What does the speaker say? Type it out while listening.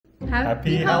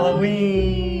Happy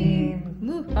Halloween!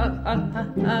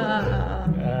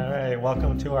 Alright,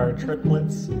 welcome to our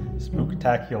Triplets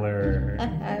Spooktacular. I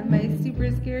have my super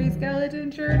scary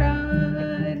skeleton shirt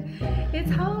on.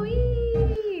 It's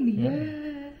Halloween!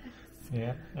 Yes!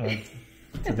 Yeah,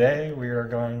 today we are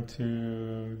going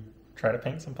to try to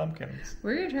paint some pumpkins.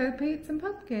 We're going to try to paint some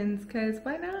pumpkins, because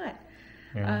why not?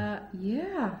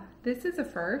 Yeah, this is a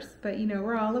first, but you know,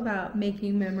 we're all about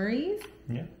making memories.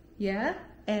 Yeah. Yeah,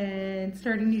 and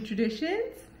starting new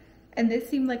traditions. And this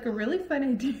seemed like a really fun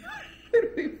idea when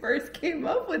we first came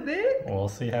up with it. We'll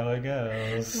see how it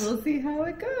goes. We'll see how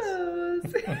it goes.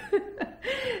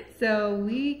 So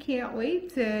we can't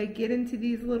wait to get into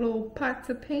these little pots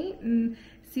of paint and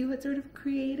see what sort of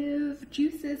creative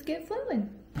juices get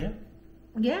flowing. Yeah.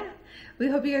 Yeah. We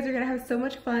hope you guys are going to have so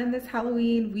much fun this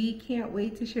Halloween. We can't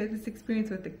wait to share this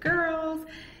experience with the girls,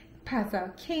 pass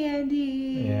out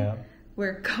candy, Yeah.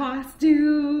 wear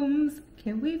costumes.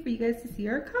 Can't wait for you guys to see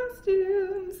our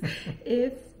costumes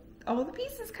if all the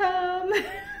pieces come.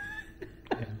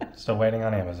 Yeah. Still waiting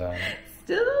on Amazon.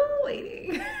 Still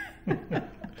waiting.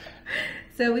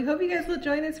 So we hope you guys will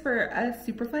join us for a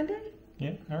super fun day.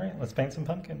 Yeah, alright, let's paint some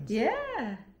pumpkins.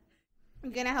 Yeah.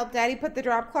 I'm gonna help Daddy put the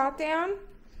drop cloth down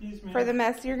for the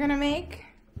mess you're gonna make.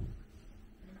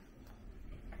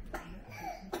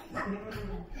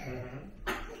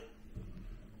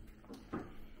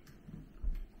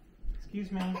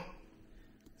 Excuse me.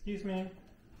 Excuse me.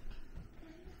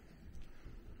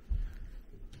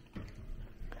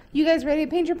 You guys ready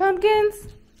to paint your pumpkins?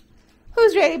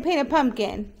 Who's ready to paint a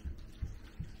pumpkin?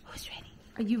 Who's ready?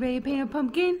 Are you ready to paint a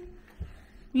pumpkin?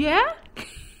 Yeah?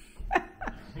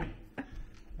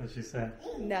 What'd she say?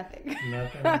 Nothing.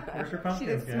 Nothing? Where's your pumpkins, She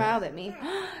just guys? smiled at me.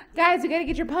 Guys, we gotta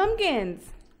get your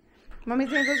pumpkins. Mommy's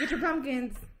gonna go get your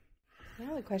pumpkins.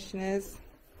 Now the question is,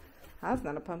 that's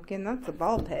not a pumpkin, that's a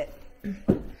ball pit.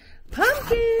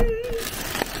 Pumpkins!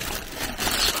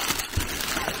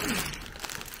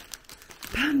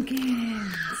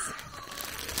 Pumpkins!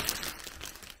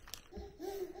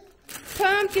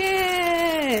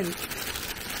 Pumpkins!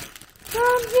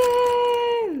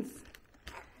 Pumpkins!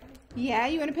 Yeah,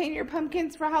 you want to paint your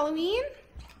pumpkins for Halloween?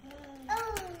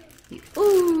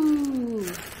 Ooh!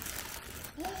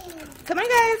 Come on,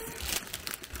 guys!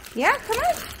 Yeah, come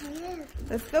on!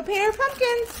 Let's go paint our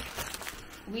pumpkins!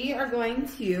 We are going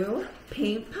to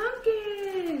paint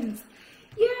pumpkins!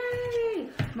 Yay!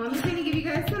 Mommy's going to give you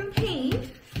guys some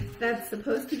paint that's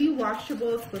supposed to be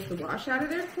washable. It's supposed to wash out of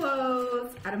their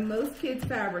clothes, out of most kids'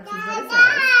 fabrics is what it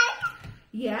says.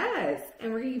 Yes,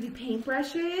 and we're going to give you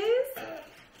paintbrushes,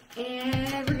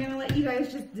 and we're going to let you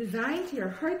guys just design to your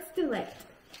heart's delight.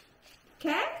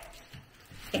 Okay?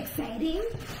 Exciting?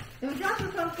 Don't drop your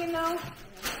pumpkin though.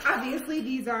 Obviously,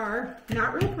 these are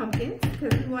not real pumpkins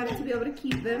because we wanted to be able to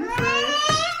keep them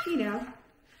for, you know,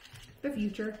 the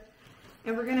future.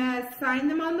 And we're gonna sign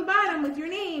them on the bottom with your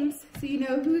names so you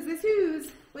know whose is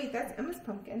whose. Wait, that's Emma's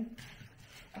pumpkin.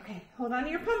 Okay, hold on to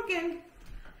your pumpkin.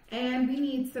 And we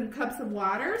need some cups of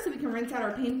water so we can rinse out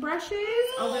our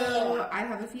paintbrushes. Although I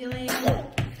have a feeling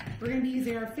we're gonna be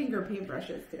using our finger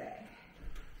paintbrushes today.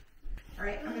 All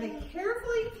right, I'm gonna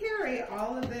carefully carry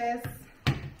all of this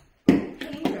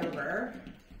paint over.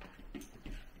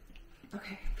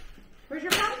 Okay, where's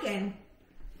your pumpkin?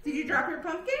 Did you drop your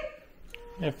pumpkin?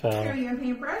 It fell. Here, you want a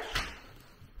paintbrush?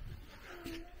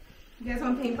 You guys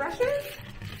want paintbrushes?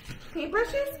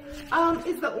 Paintbrushes?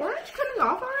 Is the orange coming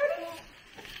off already?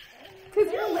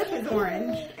 Because your lip is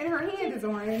orange and her hand is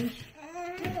orange.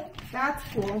 That's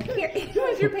cool. Here, you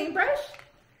want your paintbrush?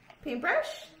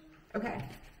 Paintbrush? Okay.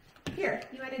 Here,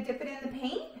 you want to dip it in the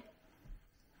paint?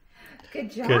 Good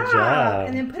job. Good job.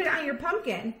 And then put it on your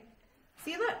pumpkin.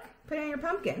 See, look. Put it on your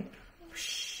pumpkin.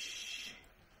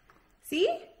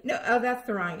 See? No, oh, that's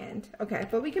the wrong end. Okay,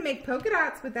 but we can make polka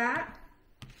dots with that.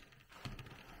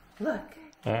 Look.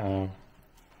 Uh-oh.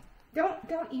 Don't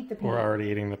eat the paint. We're already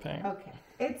eating the paint. Okay.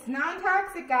 It's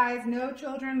non-toxic, guys. No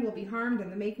children will be harmed in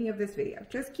the making of this video.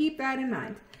 Just keep that in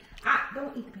mind. Ah,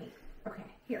 don't eat the paint. Okay,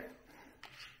 here.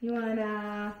 You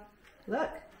wanna...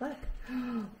 Look.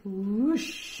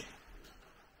 Whoosh.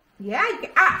 Yeah, you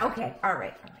can, okay. All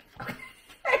right. Okay.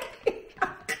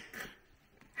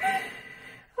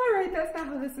 All right, that's not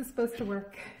how this is supposed to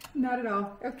work. Not at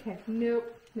all. Okay,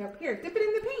 nope. Here, dip it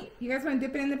in the paint. You guys want to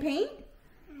dip it in the paint?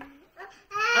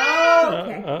 Oh,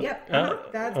 okay. Yep.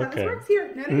 That's how this works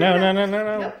here. No.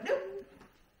 Nope.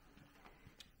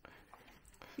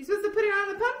 You're supposed to put it on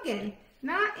the pumpkin,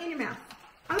 not in your mouth.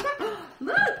 On the pumpkin.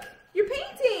 Look, you're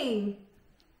painting.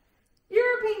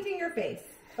 You're painting your face.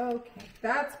 Okay,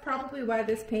 that's probably why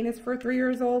this paint is for 3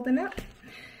 years old and up.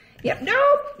 Yep,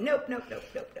 nope.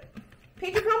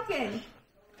 Paint your pumpkin.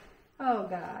 Oh,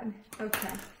 God.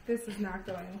 Okay. This is not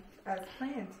going as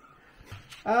planned.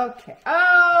 Okay. Okay.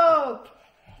 All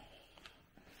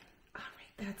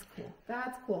right. That's cool.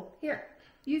 That's cool. Here.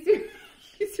 Use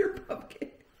your pumpkin.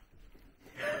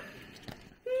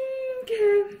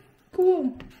 Okay.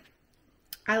 Cool.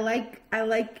 I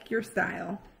like your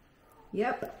style.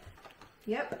 Yep.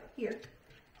 Here.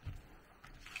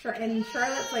 And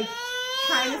Charlotte's like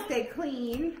trying to stay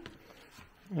clean.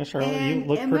 Yeah, Charlotte, and you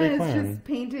look Emma pretty is clean. just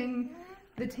painting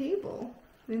the table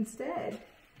instead.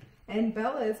 And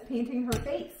Bella is painting her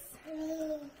face.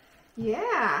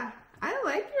 Yeah. I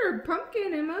like your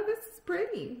pumpkin, Emma. This is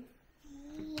pretty.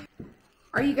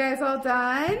 Are you guys all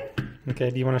done? Okay,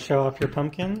 do you want to show off your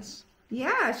pumpkins?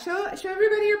 Yeah, show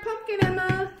everybody your pumpkin,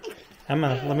 Emma.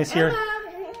 Emma, let me see your...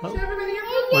 Show everybody your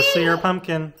pumpkin. Let's see your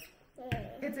pumpkin.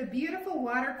 It's a beautiful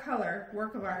watercolor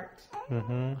work of art.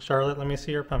 Charlotte, let me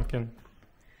see your pumpkin.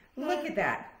 Look at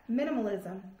that.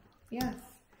 Minimalism. Yes.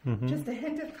 Just a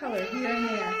hint of color here and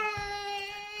there.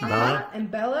 Bella? And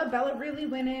Bella really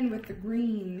went in with the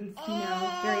greens, you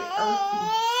know, very earthy.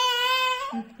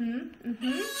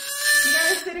 You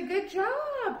guys did a good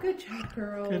job. Good job,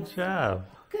 girls. Good job.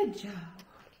 Good job.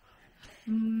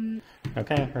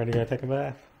 Okay, ready to go take a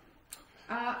bath?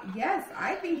 Yes,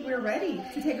 I think we're ready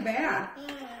to take a bath.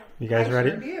 You guys ready?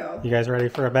 Sure do. You guys ready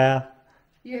for a bath?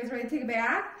 You guys ready to take a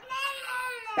bath?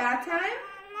 Bath time?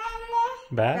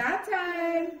 Bath? Bath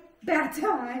time. Bath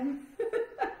time.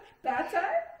 Bath time?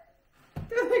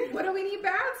 They're like, what do we need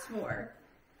baths for?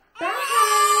 Bath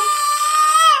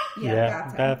time.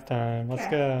 Yeah, bath time. Let's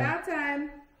go. Bath time.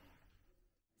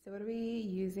 So what are we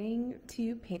using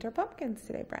to paint our pumpkins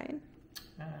today, Brian?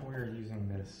 We're using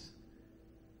this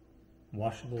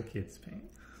washable kids paint.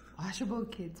 Washable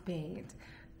kids paint.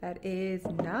 That is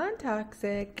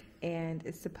non-toxic and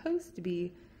is supposed to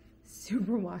be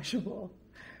super washable.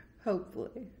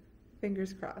 Hopefully.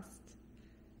 Fingers crossed.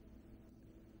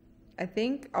 I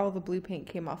think all the blue paint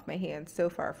came off my hands so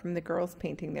far from the girls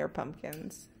painting their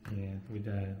pumpkins. Yeah, we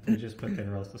did. We just put the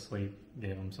girls to sleep,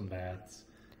 gave them some baths.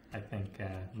 I think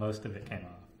most of it came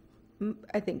off.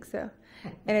 I think so.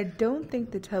 And I don't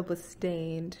think the tub was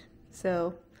stained.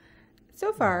 So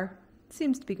far, it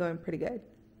seems to be going pretty good.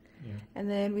 Yeah. And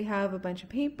then we have a bunch of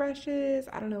paintbrushes.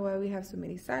 I don't know why we have so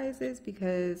many sizes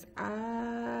because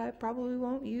I probably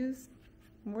won't use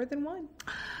more than one.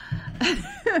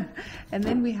 And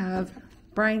then we have,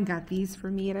 Brian got these for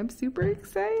me and I'm super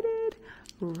excited.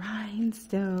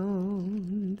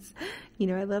 Rhinestones. You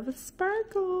know, I love a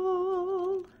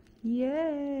sparkle.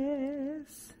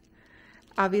 Yes.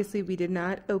 Obviously, we did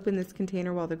not open this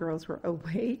container while the girls were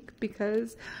awake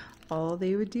because all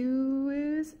they would do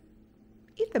is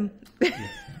eat them.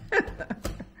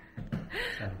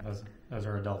 So those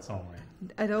are adults only.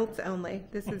 Adults only.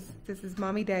 This is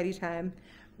mommy daddy time.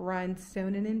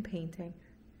 Rhinestoning and painting.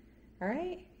 All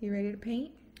right, you ready to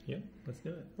paint? Yeah, let's do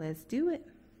it. Let's do it.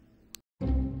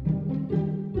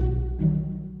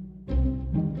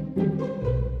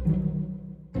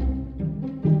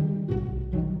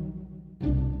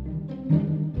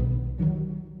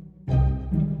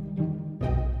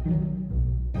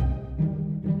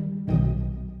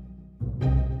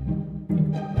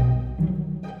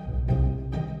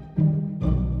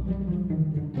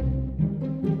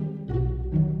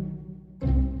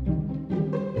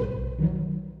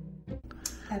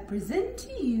 I present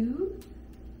to you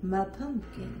my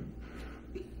pumpkin.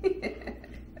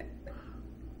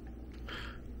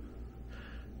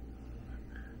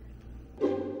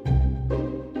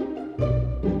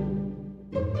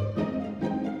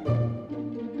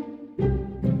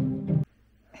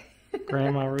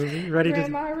 Grandma Ruby, you ready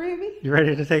Ruby? You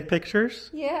ready to take pictures?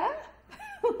 Yeah.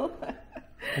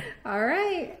 All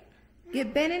right.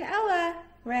 Get Ben and Ella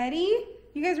ready.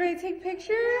 You guys ready to take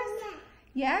pictures?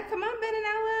 Yeah, come on, Ben and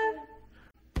Ella.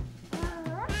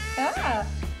 Yeah.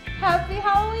 Happy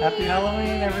Halloween. Happy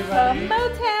Halloween, everybody. From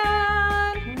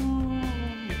Motown.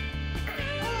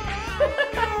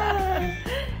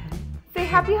 Say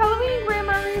Happy Halloween,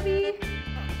 Grandma Ruby.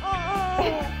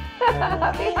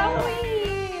 Happy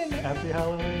Halloween. Happy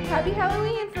Halloween. Happy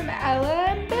Halloween from Ella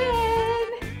and Ben.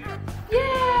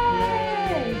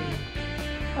 Yay!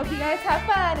 Hope you guys have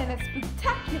fun and a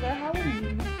spectacular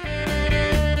Halloween.